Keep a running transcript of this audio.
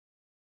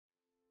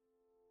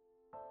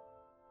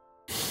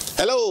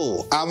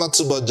Hello, I'm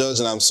Atubo George,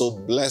 and I'm so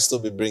blessed to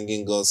be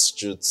bringing God's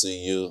truth to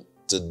you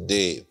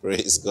today.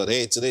 Praise God.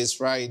 Hey, today is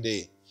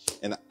Friday,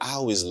 and I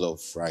always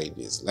love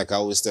Fridays. Like I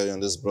always tell you on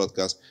this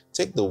broadcast,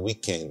 take the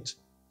weekend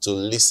to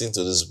listen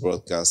to this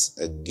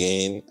broadcast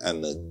again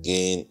and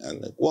again.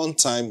 And one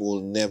time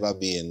will never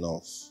be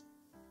enough.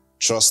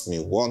 Trust me,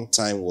 one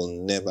time will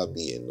never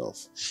be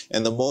enough.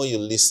 And the more you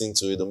listen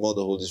to it, the more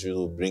the Holy Spirit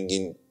will bring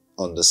in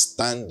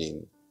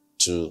understanding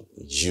to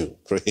you.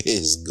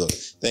 Praise God.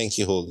 Thank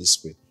you, Holy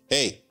Spirit.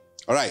 Hey,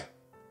 all right.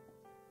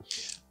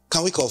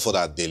 Can we call for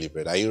that daily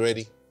bread? Are you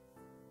ready?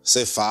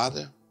 Say,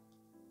 Father,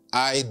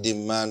 I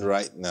demand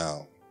right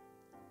now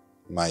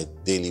my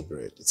daily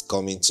bread. It's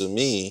coming to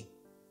me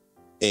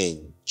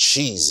in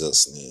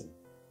Jesus' name.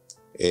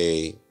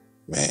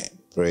 Amen.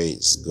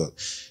 Praise God.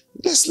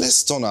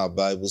 Let's turn our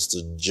Bibles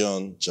to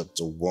John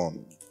chapter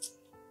 1.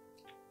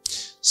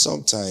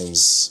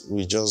 Sometimes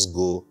we just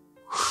go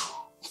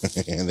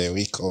and then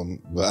we come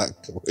back.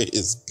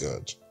 Praise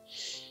God.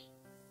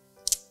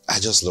 I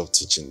just love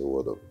teaching the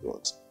word of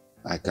God.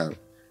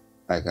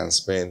 I can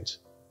spend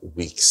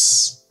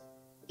weeks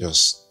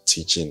just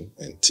teaching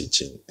and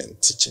teaching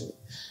and teaching.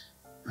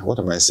 What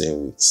am I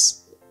saying,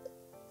 weeks?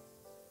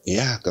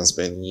 Yeah, I can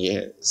spend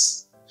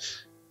years.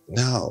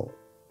 Now,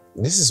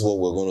 this is what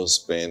we're going to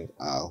spend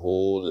our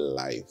whole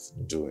life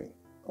doing,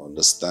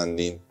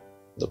 understanding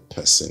the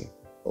person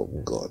of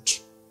God.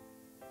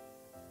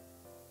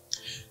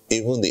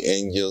 Even the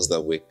angels that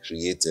were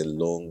created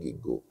long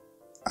ago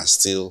are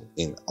still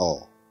in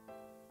awe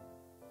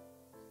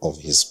of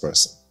his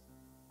person.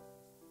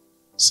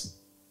 See,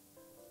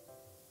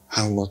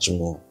 how much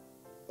more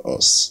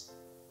us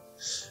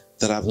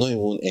that have not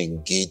even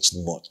engaged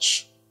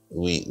much.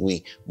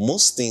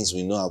 Most things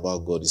we know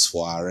about God is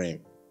for our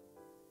aim,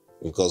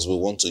 because we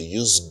want to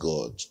use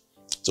God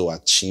to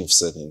achieve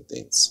certain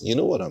things. You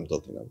know what I'm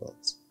talking about?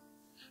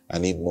 I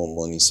need more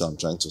money, so I'm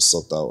trying to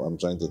sort out. I'm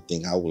trying to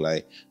think, how will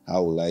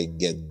I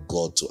get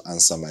God to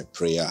answer my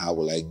prayer? How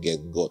will I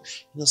get God?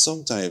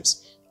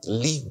 Sometimes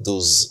leave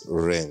those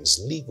realms,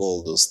 leave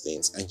all those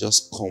things, and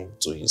just come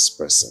to his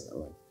person.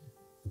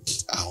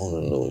 I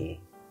want to know you.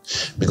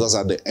 Because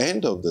at the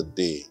end of the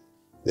day,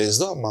 there's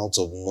no amount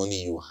of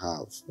money you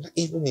have.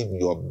 Even if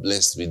you are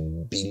blessed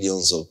with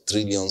billions or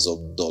trillions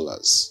of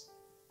dollars,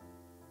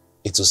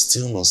 it will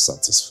still not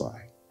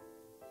satisfy.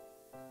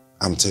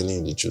 I'm telling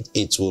you the truth.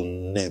 It will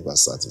never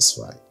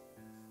satisfy.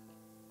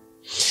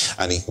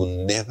 And it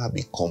will never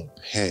be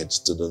compared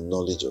to the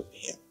knowledge of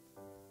him.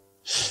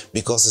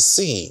 Because you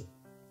see,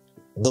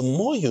 the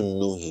more you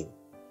know him,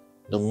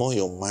 the more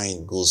your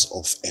mind goes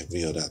off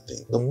every other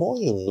thing. The more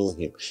you know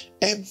him,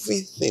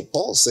 everything,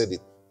 Paul said it,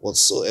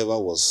 whatsoever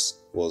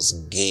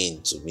was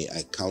gain to me,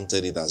 I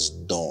counted it as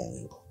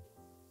dung.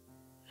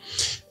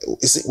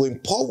 You see, when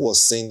Paul was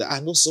saying that, I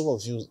know some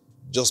of you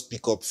just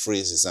pick up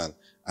phrases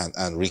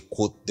and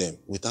re-quote them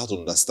without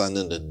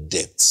understanding the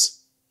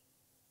depths.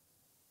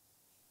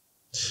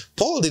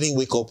 Paul didn't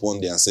wake up one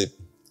day and say,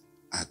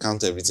 I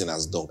count everything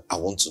as dung. I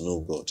want to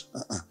know God.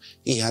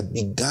 He had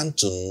begun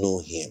to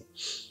know him.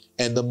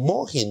 And the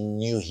more he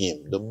knew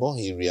him, the more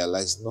he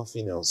realized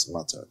nothing else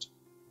mattered.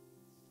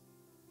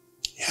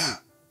 Yeah.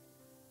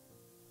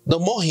 The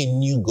more he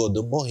knew God,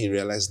 the more he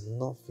realized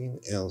nothing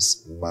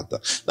else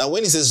mattered. Now,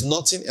 when he says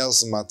nothing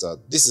else mattered,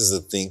 this is the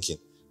thinking.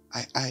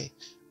 I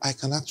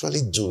can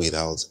actually do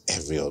without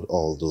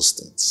all those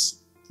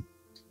things.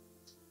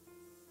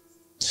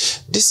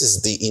 This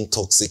is the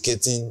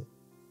intoxicating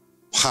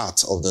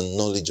part of the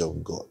knowledge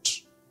of God.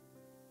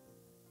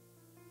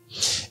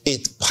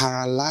 It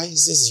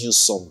paralyzes you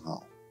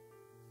somehow.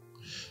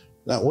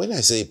 Now, when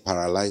I say it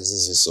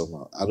paralyzes you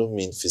somehow, I don't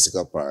mean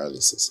physical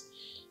paralysis.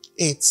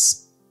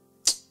 It's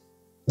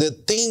the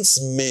things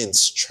men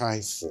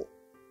strive for.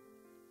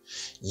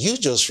 You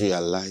just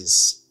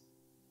realize,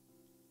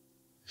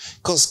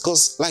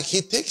 because like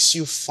he takes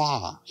you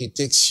far,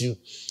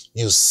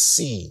 you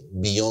see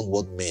beyond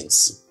what men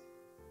see.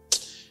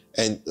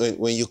 And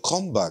when you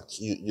come back,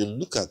 you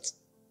look at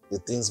the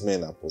things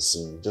men are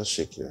pursuing, you just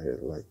shake your head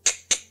like,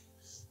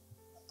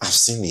 I've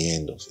seen the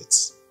end of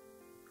it.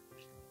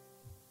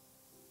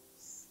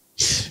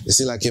 You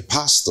see, like a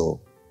pastor,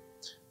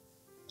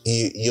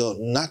 your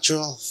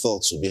natural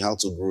thoughts will be how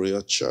to grow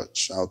your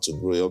church, how to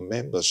grow your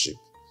membership.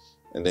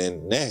 And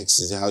then next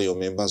is how your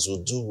members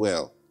will do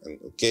well.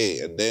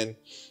 And then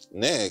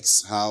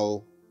next,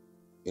 how,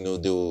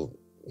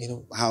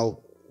 how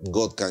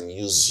God can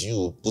use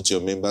you, put your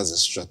members in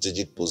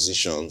strategic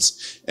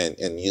positions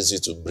and use you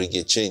to bring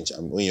a change.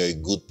 And when you're a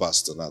good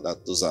pastor, now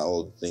those are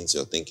all the things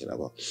you're thinking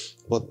about.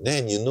 But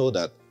then you know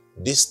that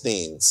these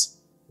things,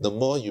 the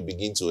more you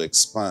begin to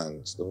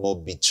expand, the more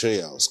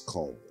betrayals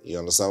come. You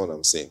understand what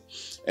I'm saying?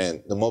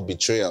 And the more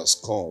betrayals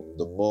come,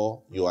 the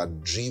more you are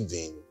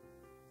driven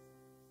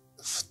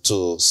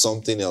to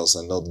something else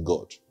and not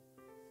God.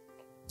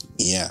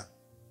 Yeah.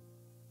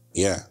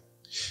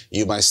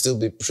 You might still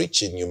be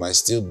preaching. You might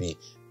still be,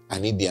 I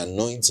need the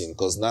anointing,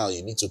 because now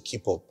you need to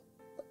keep up.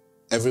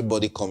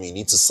 Everybody come, you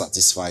need to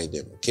satisfy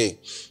them, okay?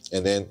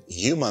 And then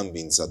human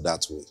beings are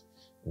that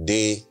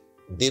way.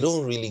 they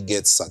don't really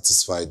get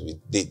satisfied with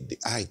they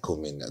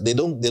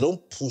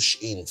don't push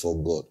in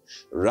for God.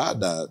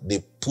 Rather,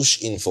 they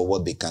push in for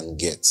what they can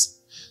get.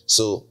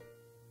 So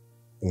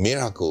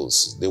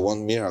miracles, they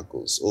want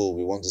miracles. Oh,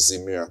 we want to see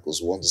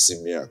miracles. We want to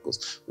see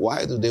miracles.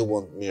 Why do they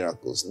want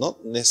miracles?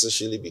 Not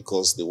necessarily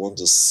because they want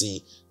to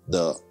see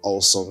the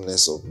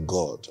awesomeness of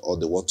God or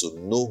they want to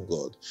know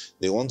God.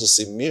 They want to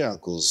see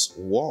miracles,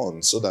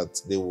 one, so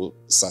that they will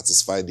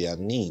satisfy their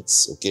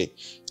needs. Okay,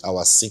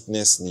 our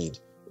sickness need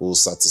will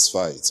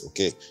satisfy it.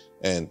 Okay,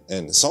 and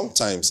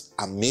sometimes,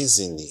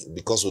 amazingly,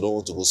 because we don't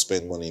want to go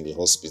spend money in the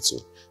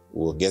hospital,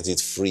 we'll get it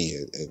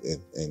free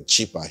and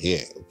cheaper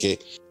here. Okay.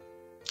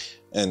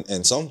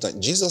 And sometimes,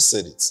 Jesus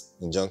said it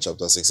in John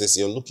chapter 6, says,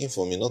 you're looking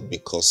for me not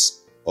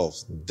because of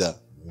the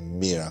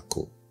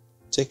miracle.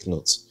 Take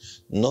note,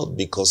 not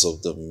because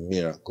of the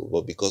miracle,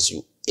 but because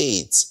you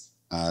ate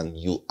and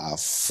you are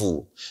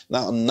full.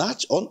 Now,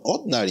 on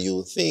ordinary,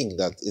 you think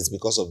that it's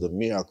because of the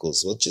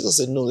miracles. But Jesus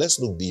said, no, let's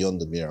look beyond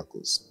the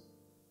miracles.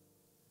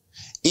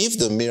 If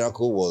the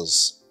miracle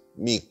was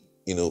me,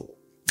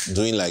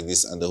 doing like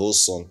this and the whole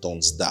sun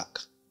turns dark,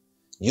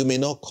 you may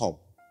not come.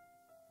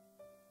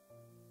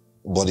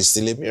 But it's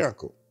still a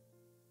miracle.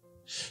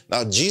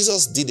 Now,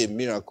 Jesus did a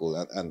miracle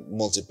and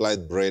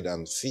multiplied bread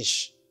and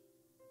fish.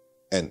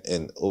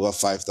 And over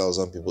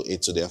 5,000 people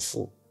ate to their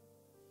full.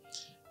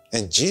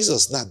 And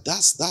Jesus, now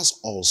that's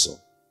awesome.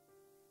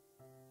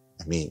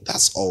 I mean,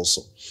 that's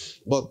awesome.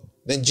 But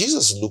then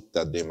Jesus looked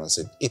at them and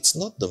said, it's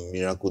not the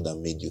miracle that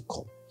made you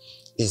come.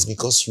 It's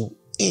because you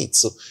ate.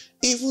 So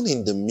even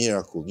in the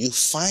miracle, you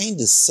find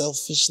the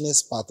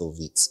selfishness part of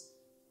it.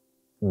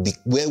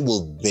 Where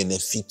will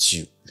benefit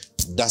you.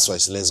 That's why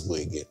let's go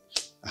again.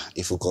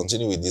 If we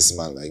continue with this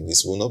man like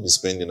this, we'll not be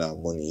spending our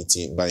money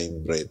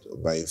buying bread or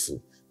buying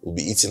food. We'll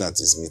be eating at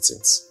his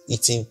meetings,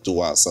 eating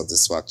to our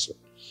satisfaction.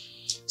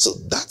 So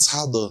that's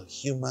how the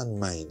human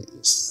mind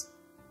is.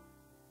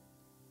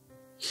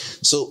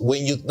 So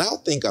when you now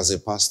think as a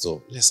pastor,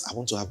 I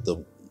want to have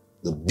the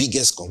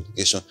biggest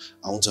congregation,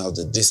 I want to have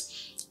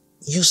this,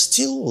 you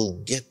still will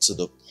get to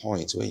the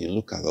point where you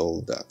look at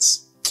all that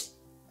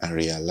and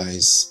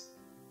realize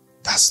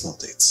that's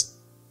not it.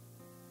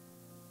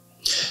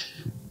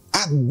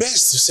 At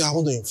best, you say, I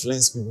want to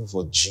influence people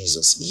for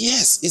Jesus.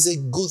 Yes, it's a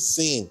good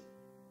thing.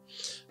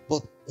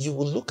 But you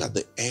will look at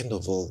the end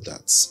of all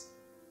that,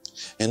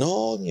 and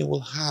all you will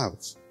have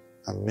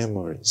are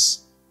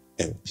memories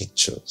and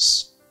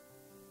pictures.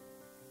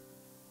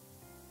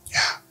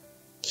 Yeah.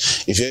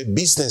 If you're a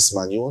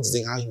businessman, you want to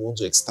think how you want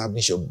to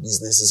establish your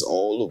businesses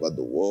all over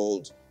the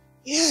world.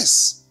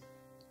 Yes.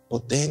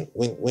 But then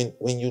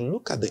when you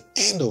look at the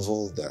end of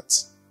all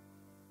that,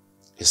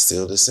 it's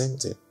still the same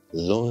thing.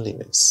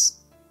 Loneliness.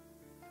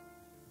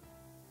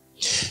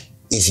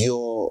 If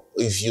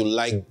you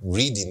like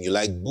reading, you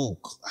like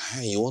book,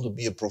 you want to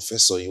be a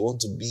professor, you want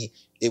to be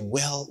a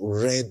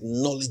well-read,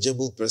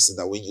 knowledgeable person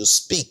that when you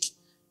speak,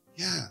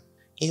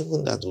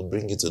 even that will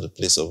bring you to the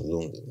place of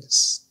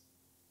loneliness.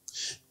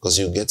 Because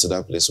you get to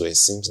that place where it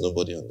seems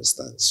nobody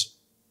understands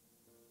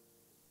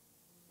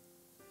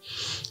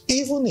you.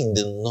 Even in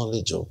the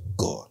knowledge of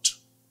God,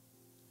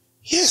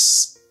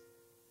 yes,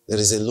 there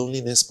is a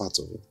loneliness part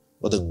of it.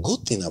 But the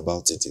good thing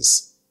about it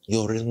is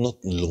you're not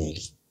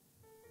lonely.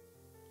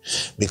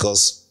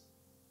 Because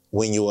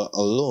when you are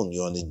alone,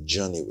 you're on a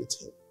journey with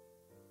Him.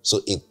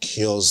 So it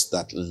cures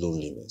that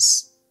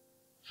loneliness.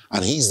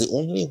 And He's the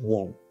only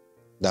one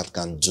that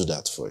can do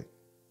that for you.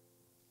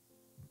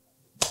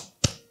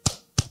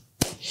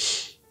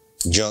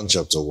 John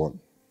chapter 1.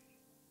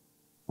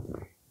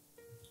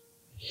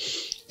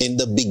 In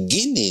the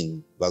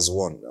beginning, verse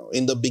 1 now.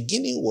 In the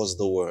beginning was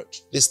the Word.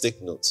 Please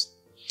take note.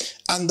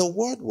 And the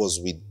Word was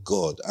with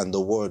God, and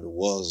the Word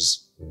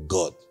was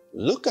God.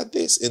 Look at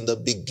this. In the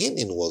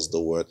beginning was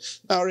the Word.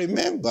 Now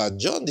remember,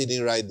 John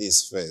didn't write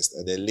this first,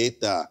 and then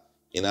later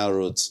he now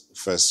wrote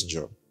 1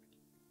 John.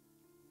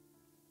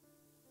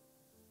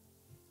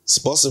 It's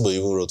possible he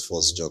even wrote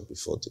 1 John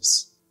before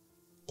this.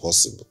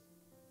 Possible.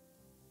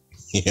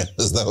 You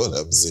understand what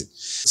I'm saying?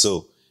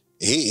 So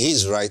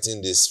he's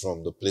writing this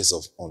from the place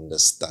of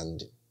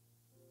understanding.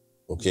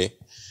 Okay?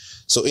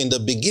 So in the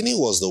beginning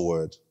was the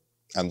Word,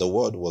 and the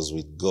Word was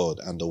with God,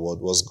 and the Word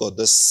was God.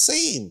 The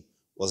same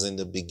was in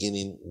the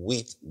beginning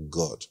with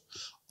God.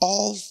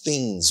 All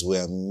things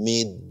were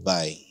made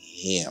by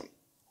Him.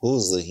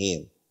 Who's the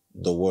Him?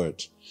 The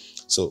Word.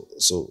 So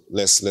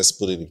let's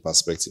put it in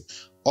perspective.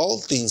 All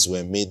things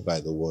were made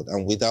by the Word,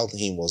 and without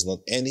Him was not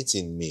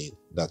anything made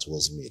that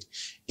was made.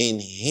 In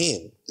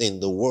Him, in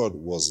the Word,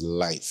 was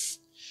life,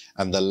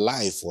 and the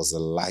life was the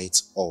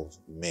light of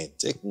men.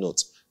 Take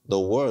note. The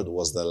Word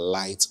was the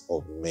light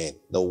of men.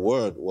 The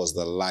Word was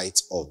the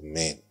light of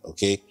men.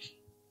 Okay?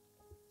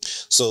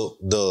 So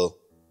the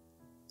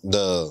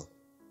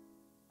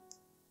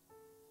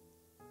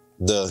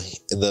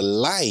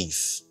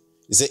life,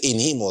 he said in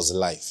Him was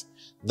life.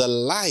 The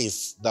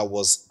life that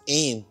was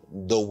in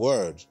the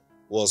Word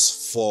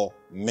was for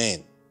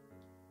men.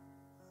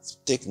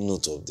 Take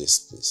note of this,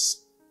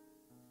 please.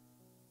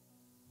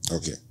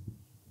 Okay.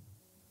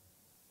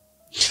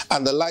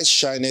 And the light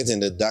shineth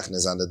in the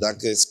darkness, and the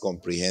darkness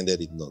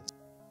comprehended it not.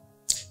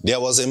 There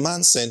was a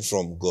man sent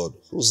from God,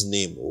 whose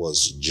name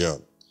was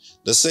John.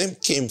 The same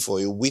came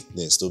for a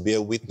witness, to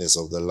bear witness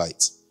of the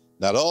light,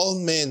 that all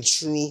men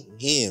through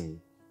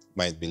him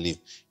might believe.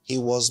 He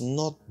was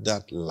not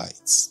that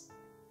light.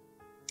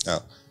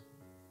 Now,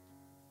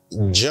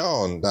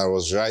 John that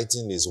was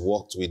writing this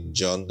walked with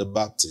John the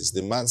Baptist.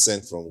 The man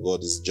sent from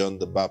God is John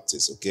the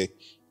Baptist, okay?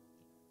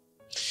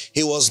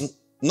 He was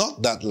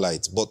not that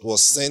light, but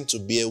was sent to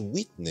be a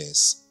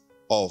witness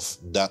of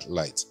that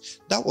light.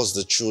 That was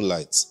the true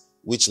light,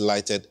 which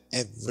lighted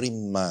every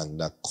man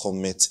that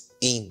cometh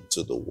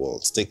into the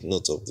world. Take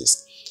note of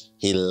this.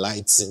 He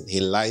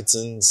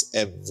lightens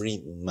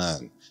every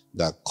man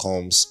that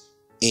comes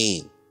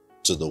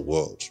into the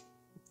world.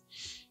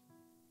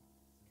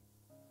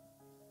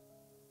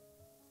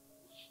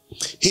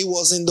 He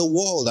was in the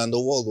world, and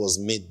the world was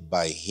made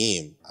by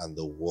him, and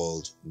the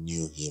world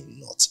knew him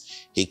not.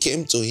 He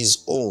came to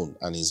his own,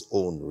 and his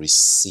own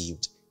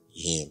received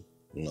him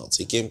not.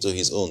 He came to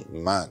his own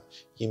man.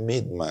 He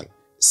made man.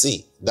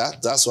 See,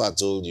 that's what I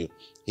told you.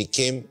 He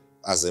came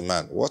as a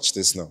man. Watch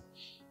this now.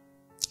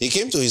 He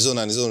came to his own,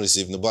 and his own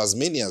received him. But as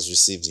many as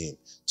received him,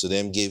 to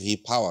them gave he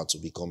power to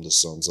become the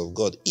sons of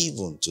God,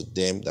 even to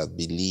them that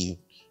believe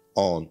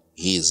on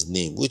his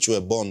name, which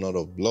were born not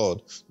of blood,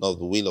 not of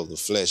the will of the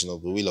flesh, not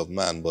of the will of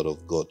man, but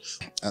of God.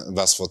 And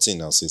verse 14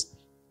 now says,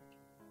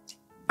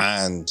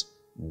 and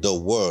the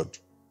word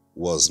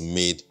was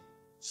made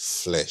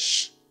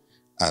flesh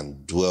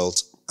and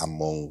dwelt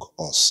among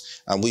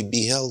us. And we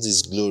beheld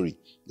his glory,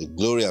 the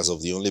glory as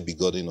of the only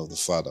begotten of the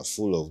Father,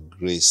 full of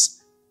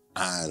grace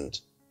and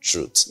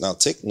truth. Now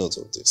take note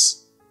of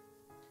this.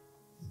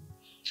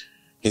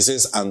 He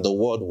says, and the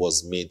word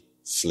was made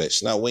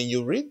flesh. Now when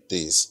you read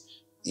this,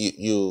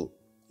 you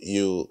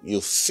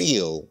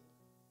feel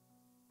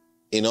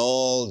in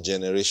all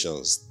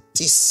generations,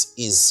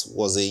 this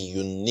was a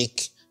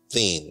unique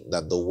thing,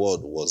 that the word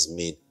was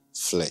made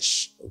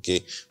flesh.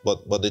 Okay,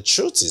 but the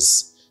truth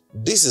is,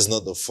 this is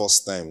not the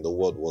first time the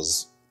word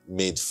was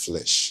made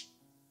flesh.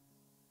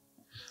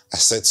 I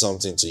said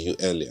something to you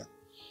earlier.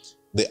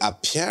 The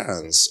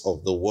appearance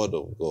of the word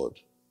of God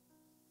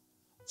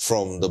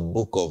from the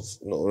book of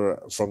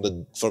from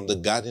the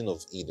Garden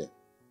of Eden,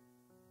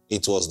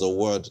 it was the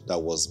word that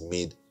was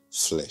made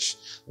flesh.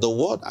 The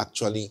word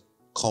actually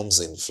comes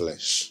in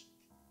flesh.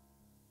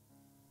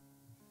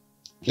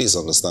 Please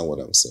understand what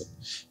I'm saying.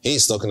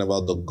 He's talking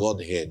about the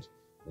Godhead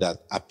that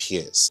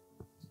appears.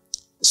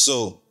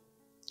 So,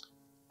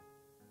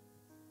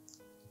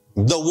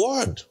 the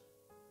word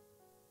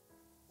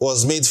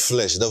was made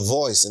flesh. The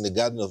voice in the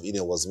Garden of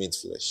Eden was made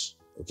flesh.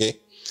 Okay?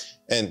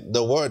 And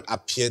the word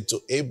appeared to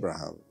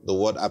Abraham. The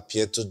word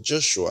appeared to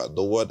Joshua.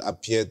 The word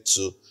appeared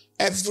to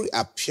every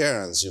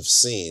appearance you've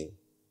seen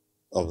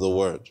of the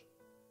word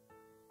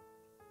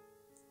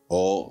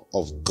or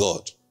of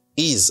God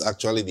is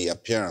actually the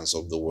appearance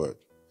of the word.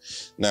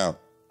 Now,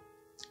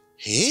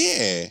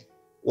 here,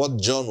 what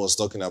John was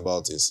talking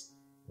about is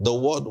the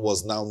word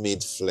was now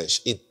made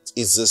flesh. It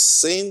is the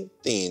same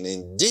thing.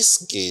 In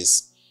this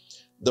case,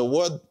 the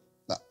word,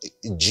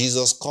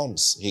 Jesus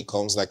comes. He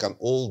comes like an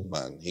old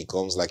man. He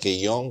comes like a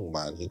young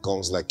man. He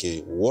comes like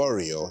a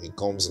warrior. He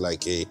comes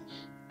like a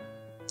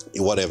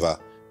whatever,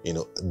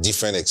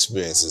 different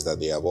experiences that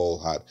they have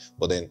all had.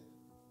 But then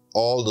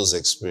all those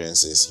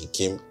experiences, he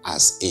came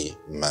as a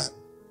man.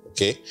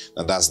 Okay?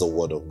 Now that's the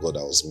word of God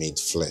that was made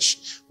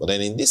flesh. But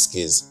then in this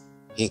case,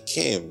 he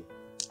came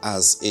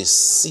as a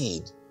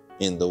seed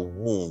in the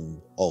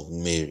womb of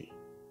Mary.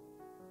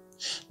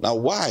 Now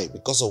why?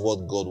 Because of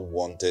what God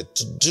wanted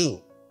to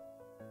do.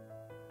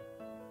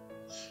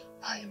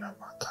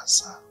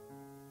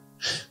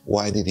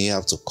 Why did he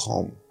have to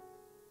come?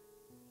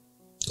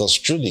 Because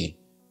truly,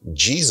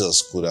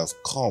 Jesus could have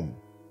come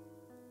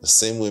the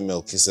same way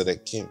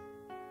Melchizedek came.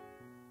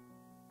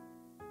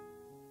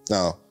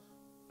 Now,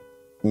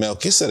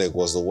 Melchizedek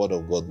was the word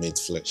of God made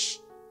flesh.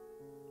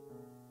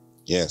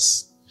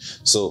 Yes.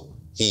 So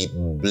he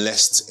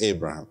blessed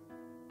Abraham.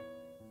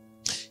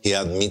 He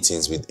had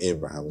meetings with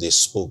Abraham. They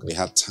spoke. They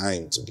had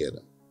time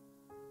together.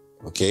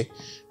 Okay?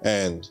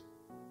 And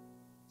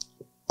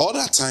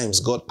other times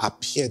God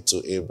appeared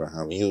to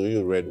Abraham.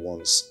 You read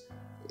once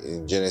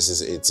in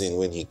Genesis 18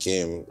 when he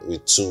came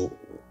with two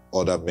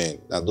other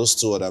men. Now those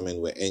two other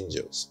men were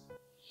angels.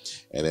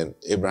 And then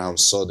Abraham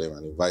saw them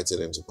and invited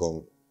them to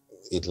come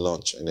eat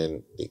lunch. And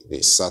then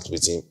they sat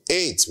with him,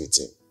 ate with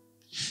him.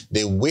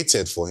 They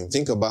waited for him.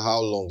 Think about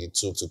how long it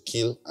took to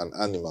kill an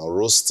animal,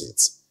 roast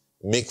it,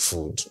 make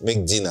food,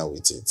 make dinner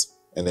with it.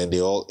 And then they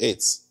all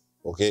ate.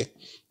 Okay?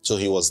 So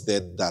he was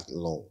dead that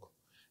long.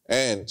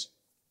 And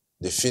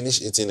they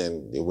finished eating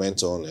and they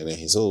went on. And then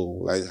he said,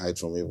 oh, I hide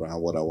from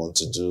Abraham what I want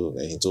to do.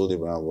 And he told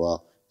Abraham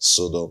about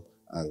Sodom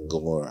and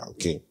Gomorrah.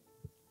 Okay?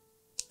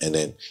 And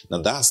then,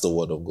 now that's the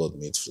word of God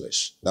made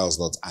flesh. That was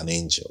not an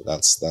angel.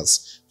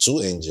 That's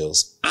two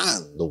angels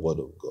and the word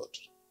of God.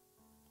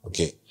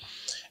 Okay?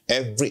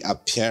 Every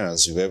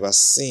appearance you've ever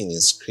seen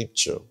in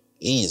scripture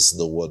is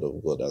the word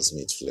of God as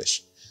made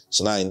flesh.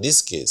 So now in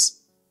this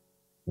case,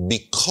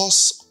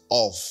 because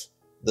of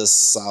the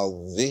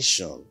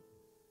salvation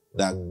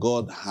that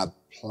God had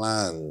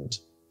planned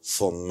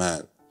for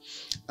man.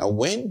 And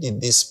when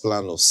did this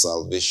plan of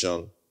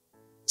salvation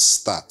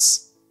start?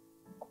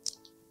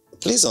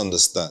 Please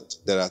understand,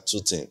 there are two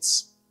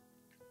things.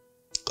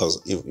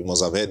 Because you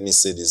must have heard me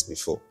say this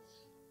before.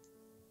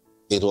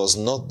 It was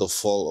not the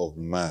fall of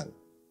man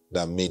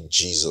that made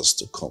Jesus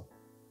to come.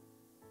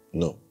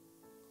 No.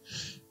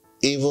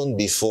 Even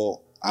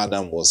before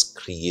Adam was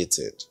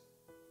created,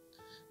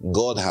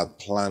 God had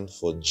planned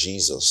for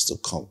Jesus to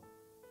come.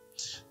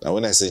 Now,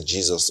 when I say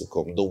Jesus to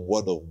come, the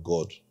Word of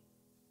God.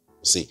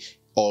 See,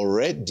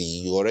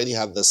 you already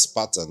have this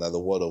pattern that the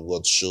Word of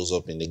God shows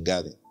up in the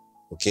garden.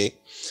 Okay?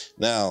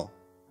 Now,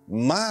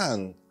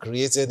 man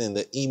created in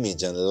the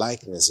image and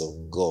likeness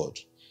of God,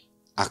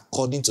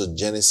 according to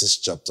Genesis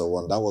chapter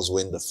 1, that was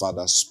when the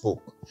Father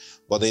spoke.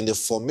 But in the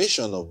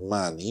formation of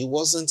man, he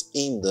wasn't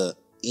in the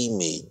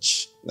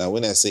image. Now,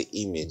 when I say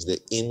image, the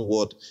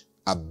inward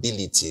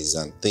abilities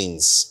and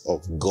things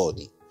of God.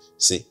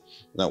 See?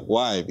 Now,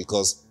 why?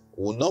 Because,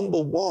 well,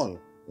 number one,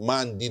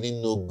 man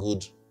didn't know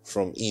good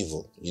from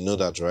evil. You know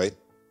that, right?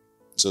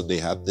 So they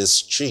had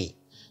this tree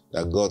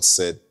that God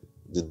said,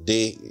 the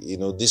day,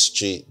 this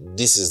tree,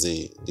 this is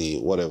the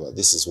whatever,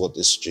 this is what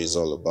this tree is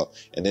all about.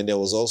 And then there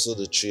was also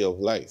the tree of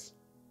life.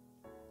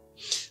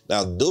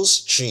 Now,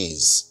 those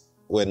trees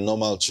were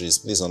normal trees.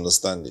 Please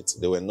understand it.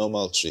 They were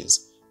normal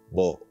trees.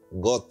 But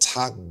God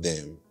tagged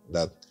them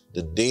that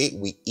the day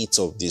we eat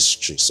of this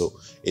tree, so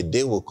a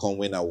day will come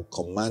when I will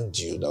command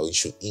you that we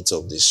should eat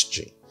of this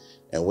tree.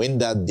 And when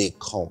that day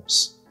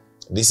comes,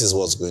 this is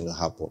what's going to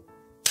happen.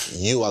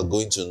 You are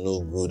going to know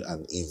good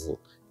and evil.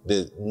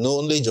 The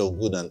knowledge of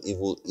good and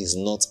evil is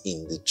not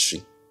in the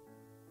tree.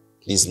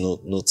 Please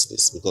note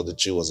this, because the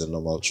tree was a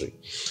normal tree.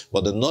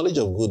 But the knowledge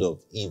of good and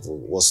evil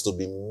was to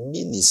be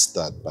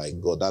ministered by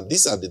God. And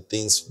these are the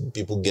things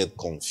people get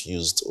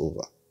confused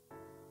over.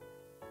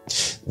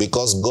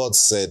 Because God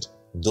said,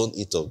 don't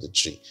eat of the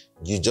tree.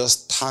 You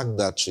just tag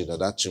that tree,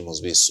 that tree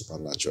must be a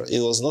supernatural. It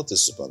was not a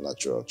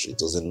supernatural tree.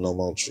 It was a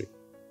normal tree.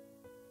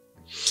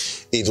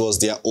 It was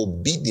their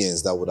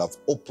obedience that would have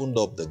opened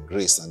up the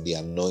grace and the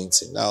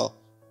anointing. Now,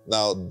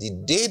 the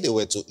day they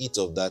were to eat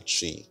of that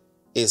tree,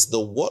 it's the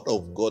word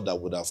of God that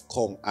would have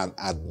come and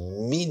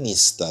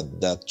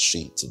administered that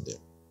tree to them.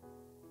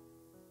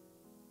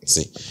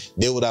 See,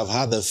 they would have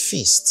had a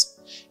feast.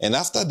 And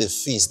after the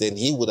feast, then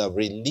he would have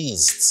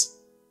released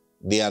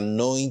the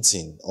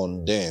anointing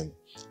on them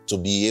to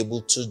be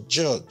able to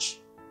judge.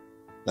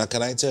 Now,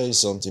 can I tell you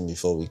something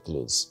before we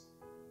close?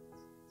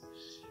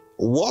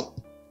 What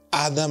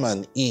Adam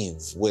and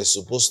Eve were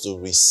supposed to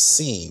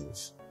receive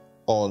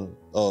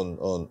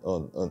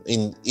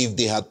if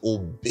they had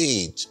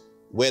obeyed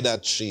where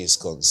that tree is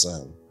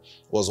concerned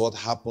was what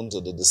happened to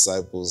the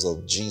disciples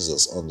of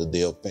Jesus on the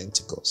day of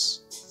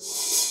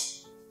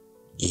Pentecost.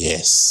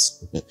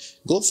 Yes.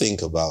 Go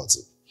think about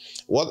it.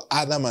 What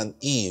Adam and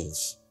Eve,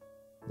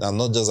 now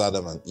not just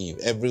Adam and Eve,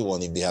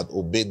 everyone, if they had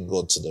obeyed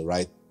God to the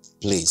right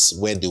place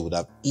where they would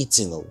have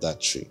eaten of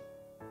that tree,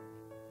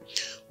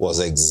 was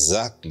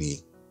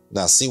exactly.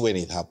 Now, see when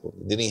it happened.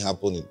 It didn't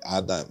happen in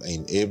Adam,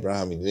 in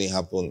Abraham. It didn't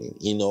happen in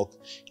Enoch.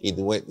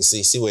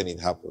 See when it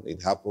happened. It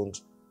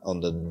happened on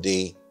the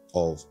day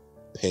of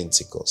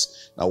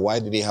Pentecost. Now, why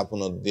did it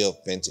happen on the day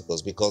of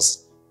Pentecost?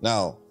 Because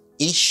now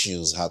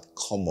issues had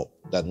come up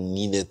that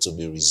needed to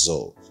be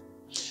resolved.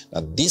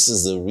 Now, this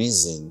is the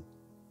reason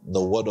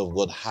the word of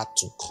God had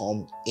to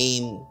come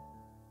in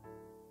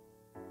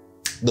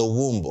the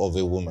womb of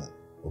a woman.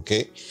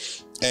 Okay?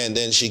 And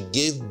then she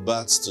gave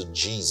birth to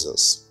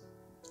Jesus.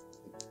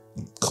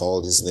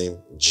 Called his name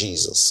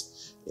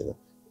Jesus.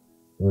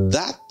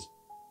 That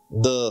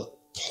the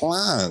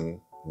plan.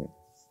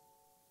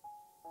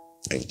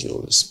 Thank you,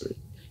 Holy Spirit.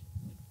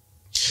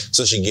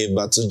 So she gave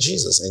birth to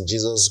Jesus, and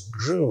Jesus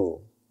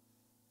grew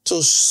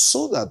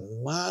so that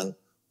man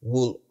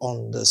will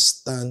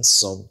understand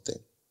something.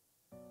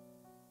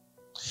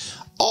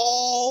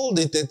 All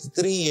the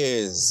 33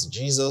 years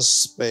Jesus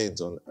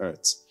spent on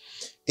earth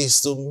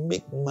is to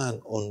make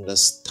man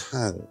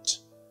understand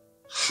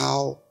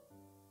how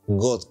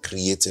God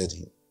created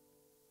him.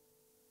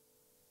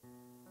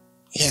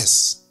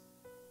 Yes.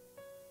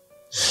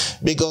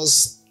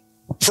 Because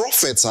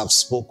prophets have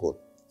spoken.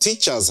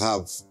 Teachers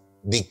have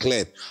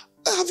declared.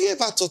 Have you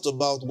ever thought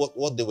about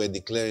what they were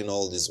declaring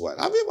all this while?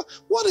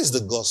 What is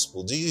the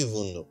gospel? Do you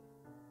even know?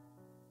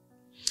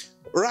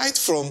 Right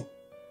from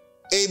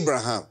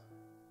Abraham,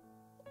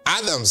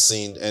 Adam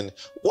sinned, and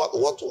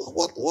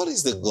what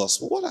is the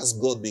gospel? What has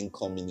God been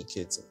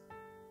communicating?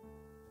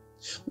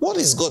 What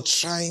is God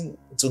trying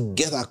to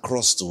get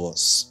across to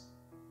us?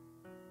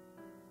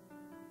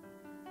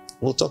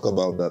 We'll talk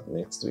about that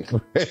next week.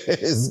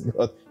 Praise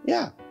God.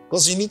 Yeah,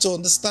 because you need to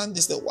understand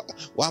this.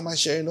 Why am I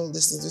sharing all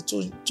this?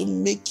 To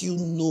make you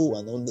know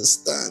and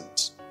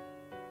understand.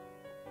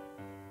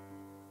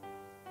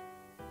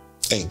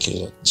 Thank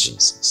you, Lord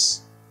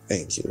Jesus.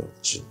 Thank you,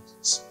 Lord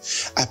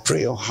Jesus. I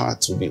pray your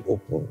heart will be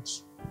opened.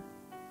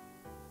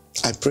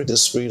 I pray the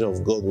Spirit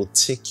of God will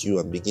take you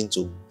and begin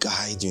to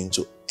guide you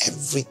into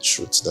every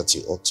truth that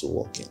you ought to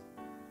walk in.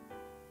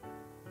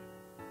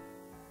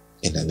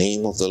 In the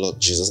name of the Lord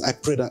Jesus, I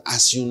pray that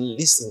as you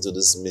listen to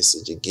this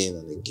message again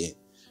and again,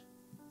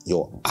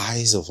 your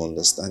eyes of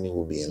understanding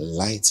will be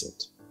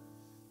enlightened.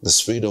 The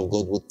Spirit of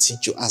God will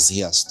teach you as He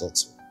has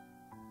taught you.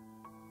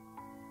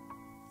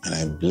 And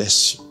I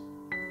bless you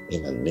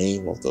in the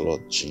name of the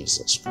Lord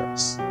Jesus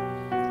Christ.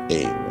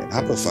 Amen.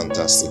 Have a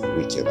fantastic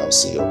weekend. I'll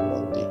see you on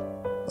Monday.